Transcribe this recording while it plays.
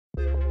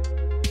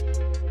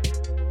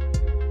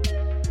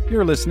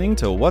You're listening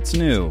to What's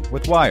New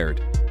with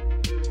Wired.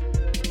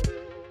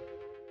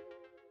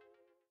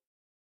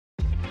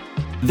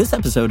 This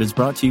episode is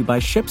brought to you by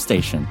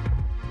ShipStation.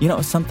 You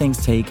know, some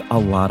things take a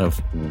lot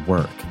of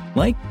work,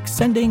 like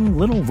sending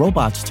little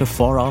robots to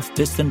far-off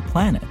distant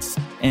planets.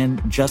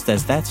 And just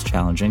as that's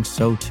challenging,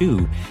 so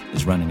too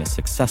is running a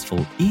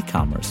successful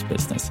e-commerce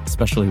business,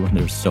 especially when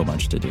there's so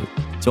much to do.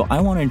 So I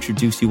want to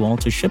introduce you all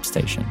to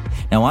ShipStation.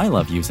 Now, I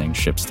love using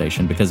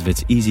ShipStation because of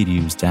its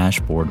easy-to-use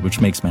dashboard,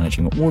 which makes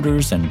managing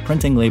orders and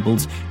printing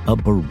labels a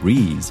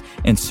breeze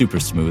and super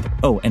smooth.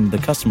 Oh, and the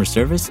customer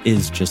service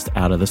is just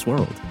out of this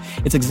world.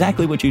 It's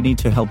exactly what you need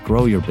to help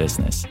grow your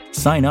business.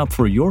 Sign up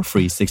for your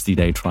free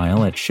 60-day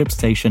trial at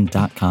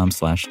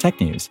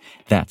shipstation.com/technews.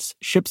 That's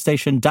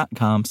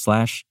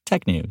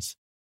shipstation.com/technews.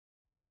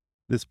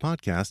 This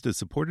podcast is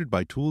supported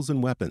by Tools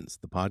and Weapons,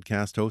 the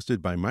podcast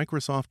hosted by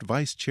Microsoft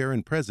Vice Chair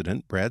and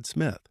President Brad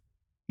Smith.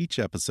 Each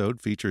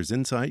episode features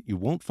insight you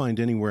won't find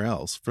anywhere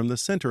else from the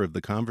center of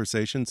the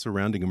conversation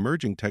surrounding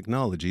emerging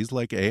technologies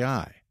like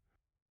AI.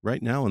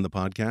 Right now on the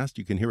podcast,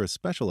 you can hear a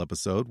special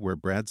episode where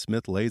Brad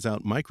Smith lays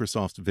out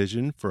Microsoft's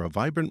vision for a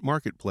vibrant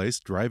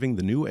marketplace driving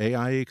the new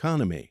AI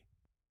economy.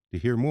 To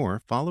hear more,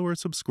 follow or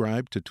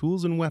subscribe to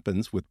Tools and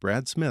Weapons with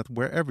Brad Smith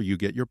wherever you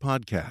get your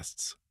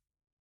podcasts.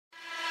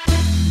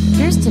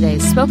 Here's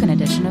today's spoken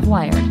edition of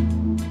Wired.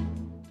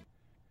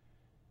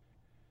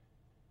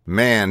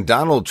 Man,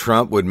 Donald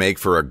Trump would make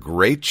for a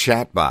great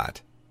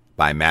chatbot,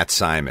 by Matt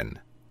Simon.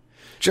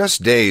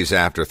 Just days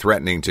after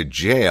threatening to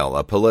jail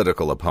a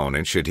political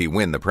opponent should he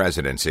win the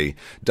presidency,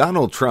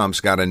 Donald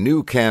Trump's got a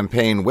new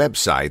campaign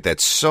website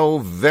that's so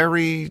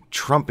very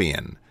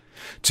Trumpian.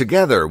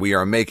 Together, we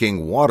are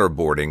making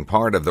waterboarding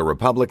part of the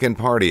Republican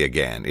Party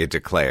again, it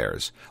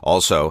declares.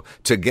 Also,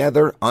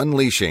 together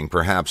unleashing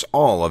perhaps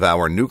all of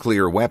our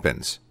nuclear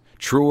weapons.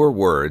 Truer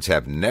words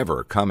have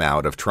never come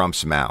out of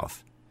Trump's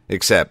mouth.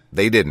 Except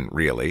they didn't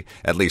really,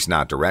 at least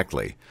not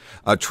directly.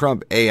 A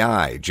Trump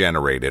AI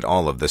generated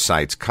all of the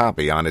site's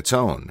copy on its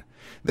own.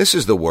 This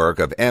is the work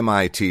of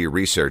MIT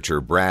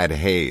researcher Brad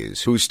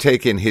Hayes, who's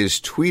taken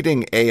his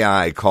tweeting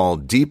AI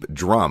called Deep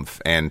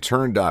Drumpf and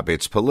turned up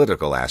its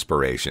political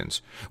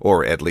aspirations,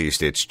 or at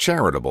least its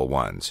charitable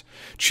ones.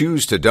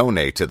 Choose to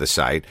donate to the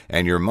site,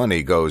 and your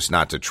money goes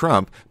not to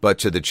Trump, but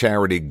to the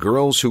charity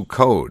Girls Who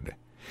Code.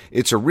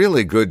 It's a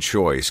really good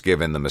choice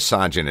given the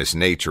misogynist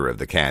nature of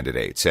the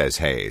candidate, says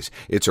Hayes.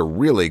 It's a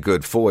really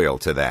good foil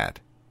to that.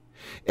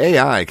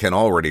 AI can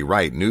already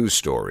write news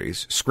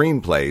stories,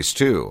 screenplays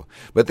too,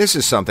 but this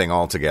is something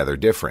altogether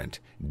different.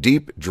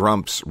 Deep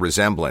Drumpf's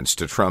resemblance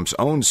to Trump's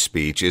own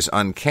speech is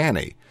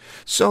uncanny.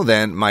 So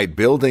then, might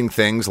building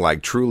things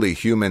like truly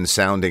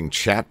human-sounding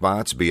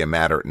chatbots be a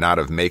matter not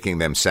of making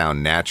them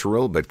sound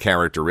natural but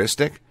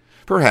characteristic?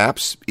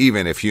 Perhaps,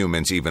 even if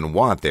humans even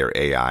want their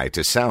AI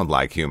to sound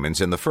like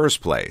humans in the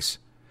first place.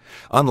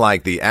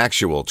 Unlike the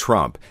actual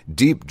Trump,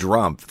 Deep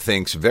Drumpf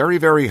thinks very,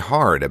 very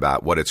hard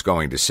about what it's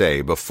going to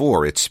say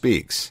before it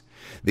speaks.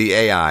 The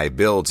AI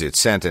builds its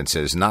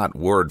sentences not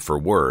word for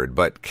word,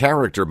 but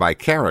character by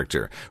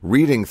character,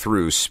 reading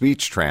through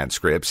speech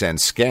transcripts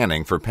and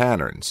scanning for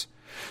patterns.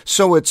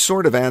 So it's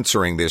sort of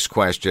answering this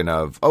question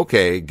of,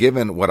 okay,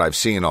 given what I've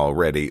seen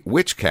already,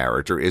 which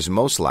character is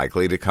most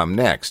likely to come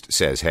next,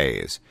 says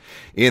Hayes.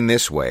 In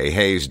this way,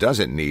 Hayes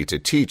doesn't need to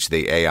teach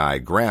the AI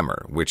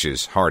grammar, which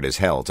is hard as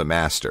hell to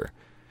master.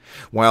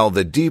 While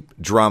the Deep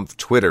Drumpf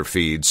Twitter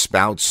feed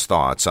spouts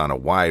thoughts on a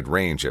wide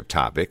range of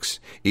topics,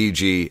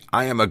 e.g.,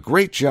 I am a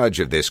great judge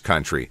of this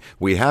country.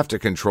 We have to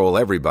control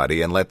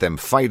everybody and let them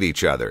fight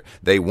each other.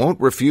 They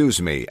won't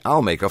refuse me.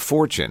 I'll make a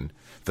fortune.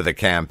 For the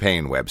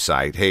campaign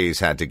website, Hayes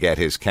had to get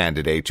his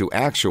candidate to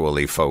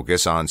actually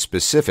focus on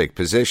specific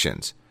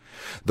positions.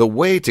 The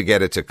way to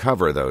get it to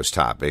cover those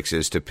topics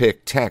is to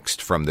pick text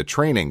from the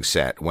training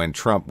set when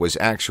Trump was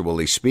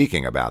actually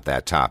speaking about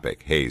that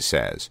topic, Hayes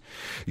says.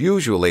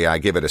 Usually I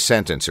give it a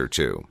sentence or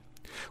two.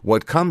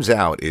 What comes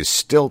out is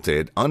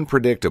stilted,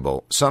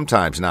 unpredictable,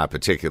 sometimes not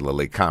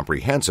particularly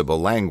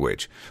comprehensible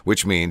language,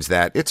 which means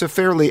that it's a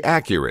fairly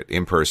accurate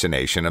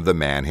impersonation of the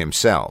man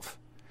himself.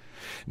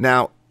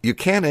 Now, you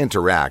can't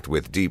interact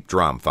with Deep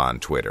Drumpf on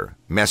Twitter.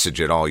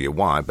 Message it all you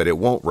want, but it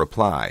won't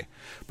reply.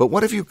 But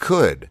what if you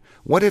could?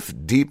 What if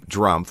Deep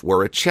Drumpf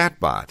were a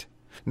chatbot?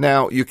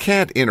 Now, you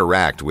can't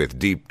interact with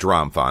Deep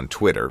Drumpf on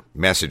Twitter.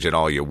 Message it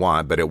all you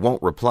want, but it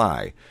won't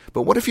reply.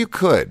 But what if you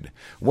could?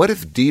 What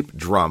if Deep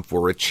Drumpf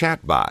were a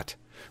chatbot?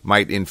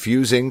 Might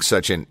infusing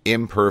such an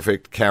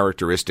imperfect,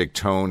 characteristic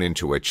tone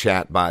into a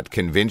chatbot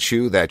convince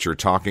you that you're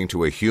talking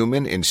to a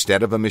human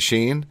instead of a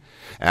machine?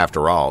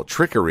 After all,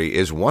 trickery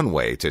is one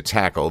way to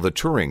tackle the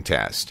Turing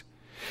test.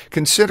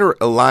 Consider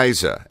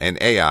Eliza, an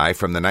AI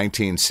from the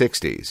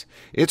 1960s.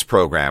 Its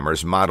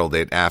programmers modeled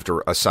it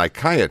after a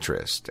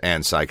psychiatrist,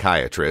 and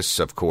psychiatrists,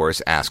 of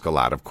course, ask a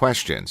lot of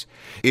questions.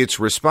 Its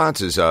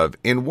responses of,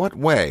 in what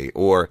way,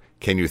 or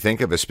can you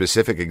think of a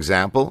specific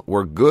example,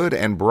 were good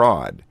and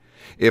broad.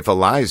 If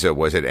Eliza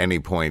was at any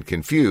point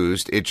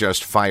confused, it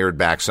just fired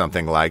back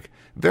something like,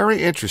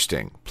 very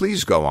interesting,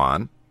 please go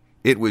on.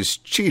 It was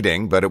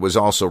cheating, but it was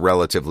also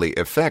relatively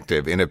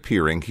effective in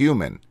appearing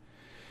human.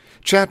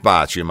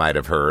 Chatbots, you might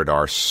have heard,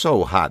 are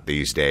so hot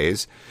these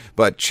days,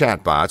 but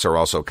chatbots are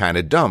also kind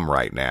of dumb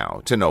right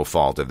now, to no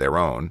fault of their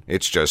own.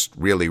 It's just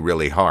really,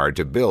 really hard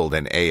to build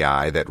an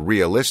AI that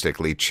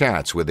realistically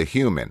chats with a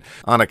human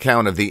on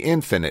account of the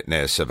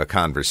infiniteness of a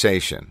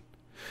conversation.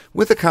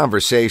 With a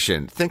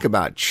conversation, think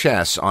about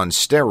chess on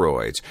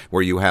steroids,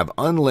 where you have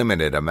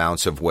unlimited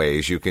amounts of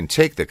ways you can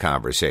take the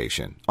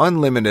conversation,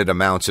 unlimited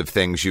amounts of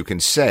things you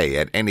can say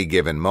at any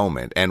given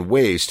moment, and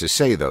ways to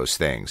say those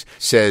things,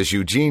 says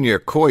Eugenia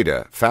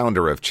Koida,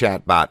 founder of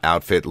chatbot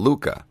outfit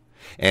Luca.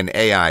 An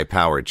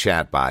AI-powered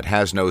chatbot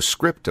has no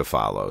script to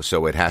follow,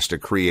 so it has to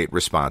create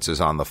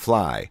responses on the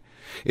fly.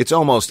 It's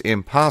almost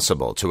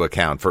impossible to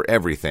account for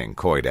everything,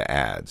 Koida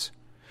adds.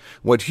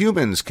 What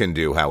humans can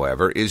do,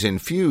 however, is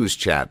infuse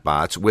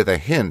chatbots with a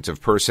hint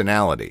of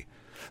personality.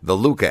 The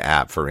Luca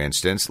app, for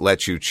instance,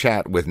 lets you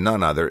chat with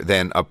none other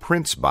than a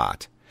Prince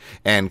bot.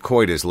 And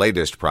Koida's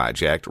latest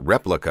project,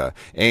 Replica,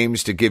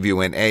 aims to give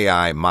you an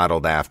AI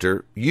modeled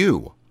after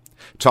you.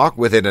 Talk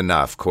with it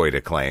enough,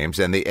 Koida claims,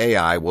 and the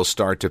AI will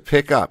start to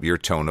pick up your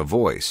tone of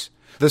voice.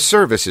 The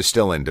service is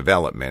still in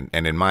development,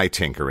 and in my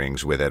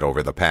tinkerings with it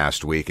over the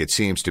past week, it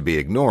seems to be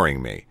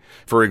ignoring me.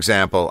 For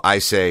example, I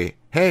say,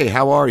 "Hey,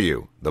 how are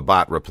you?" The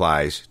bot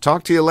replies,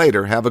 "Talk to you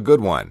later, have a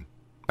good one."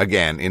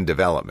 Again, in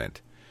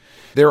development.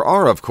 There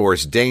are, of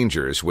course,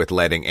 dangers with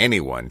letting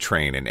anyone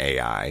train an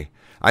AI.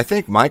 I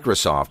think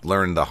Microsoft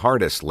learned the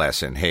hardest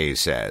lesson,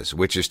 Hayes says,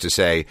 which is to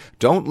say,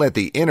 don't let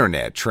the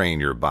internet train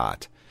your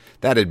bot.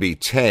 That'd be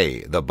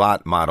Tay, the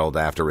bot modeled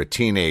after a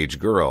teenage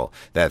girl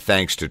that,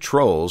 thanks to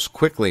trolls,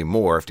 quickly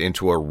morphed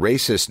into a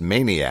racist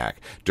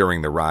maniac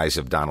during the rise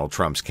of Donald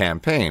Trump's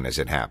campaign, as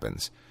it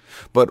happens.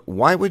 But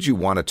why would you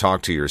want to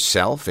talk to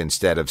yourself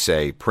instead of,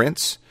 say,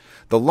 Prince?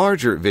 The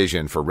larger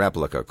vision for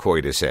Replica,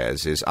 Koida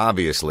says, is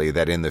obviously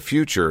that in the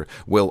future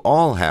we'll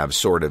all have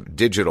sort of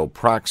digital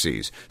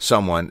proxies,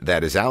 someone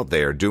that is out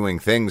there doing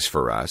things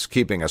for us,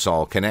 keeping us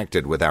all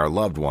connected with our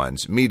loved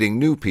ones, meeting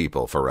new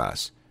people for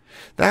us.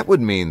 That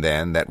would mean,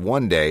 then, that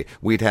one day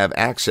we'd have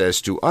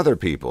access to other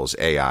people's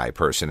AI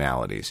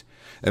personalities.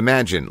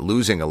 Imagine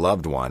losing a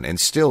loved one and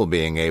still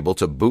being able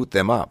to boot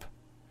them up.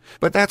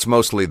 But that's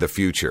mostly the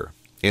future.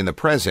 In the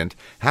present,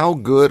 how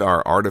good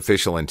are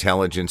artificial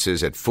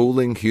intelligences at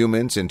fooling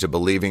humans into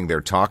believing they're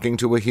talking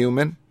to a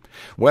human?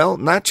 Well,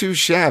 not too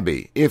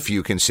shabby if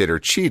you consider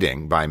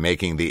cheating by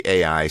making the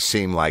AI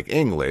seem like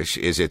English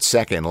is its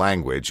second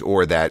language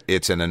or that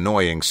it's an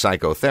annoying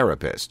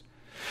psychotherapist.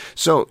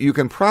 So you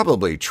can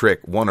probably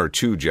trick one or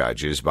two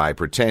judges by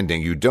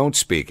pretending you don't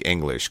speak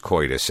English,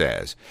 Koida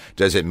says.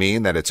 Does it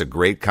mean that it's a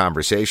great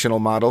conversational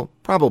model?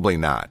 Probably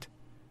not.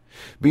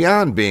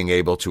 Beyond being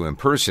able to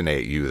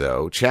impersonate you,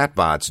 though,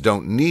 chatbots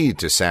don't need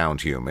to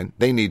sound human.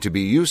 They need to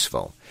be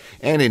useful.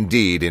 And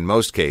indeed, in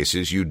most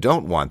cases, you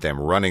don't want them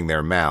running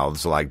their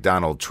mouths like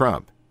Donald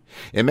Trump.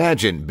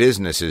 Imagine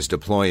businesses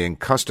deploying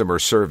customer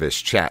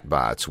service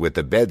chatbots with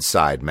the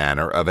bedside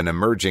manner of an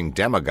emerging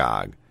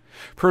demagogue.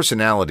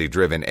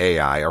 Personality-driven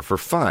AI are for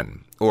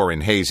fun, or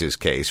in Hayes'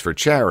 case, for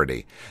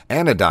charity.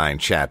 Anodyne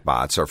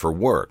chatbots are for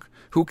work.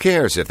 Who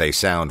cares if they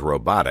sound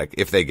robotic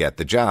if they get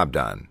the job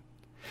done?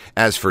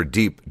 As for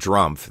Deep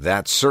Drumpf,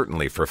 that's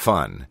certainly for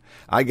fun.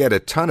 I get a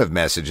ton of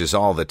messages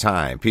all the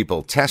time,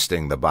 people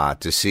testing the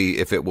bot to see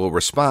if it will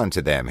respond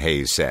to them,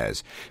 Hayes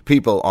says.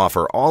 People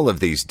offer all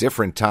of these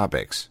different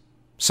topics.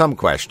 Some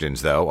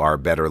questions, though, are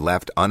better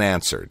left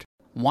unanswered.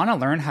 Want to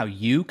learn how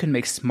you can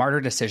make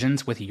smarter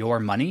decisions with your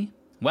money?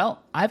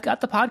 Well, I've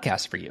got the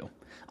podcast for you.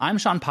 I'm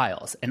Sean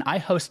Piles, and I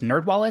host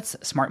NerdWallet's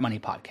Smart Money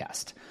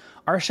Podcast.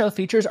 Our show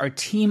features our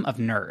team of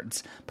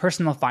nerds,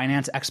 personal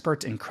finance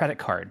experts in credit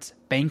cards,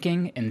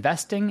 banking,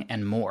 investing,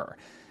 and more.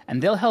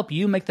 And they'll help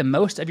you make the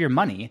most of your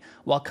money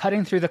while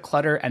cutting through the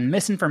clutter and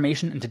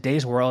misinformation in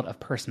today's world of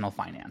personal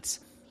finance.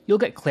 You'll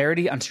get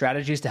clarity on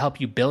strategies to help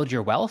you build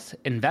your wealth,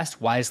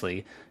 invest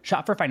wisely,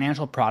 shop for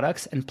financial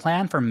products, and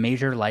plan for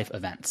major life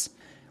events.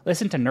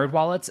 Listen to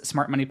NerdWallet's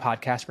Smart Money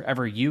Podcast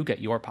wherever you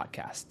get your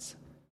podcasts.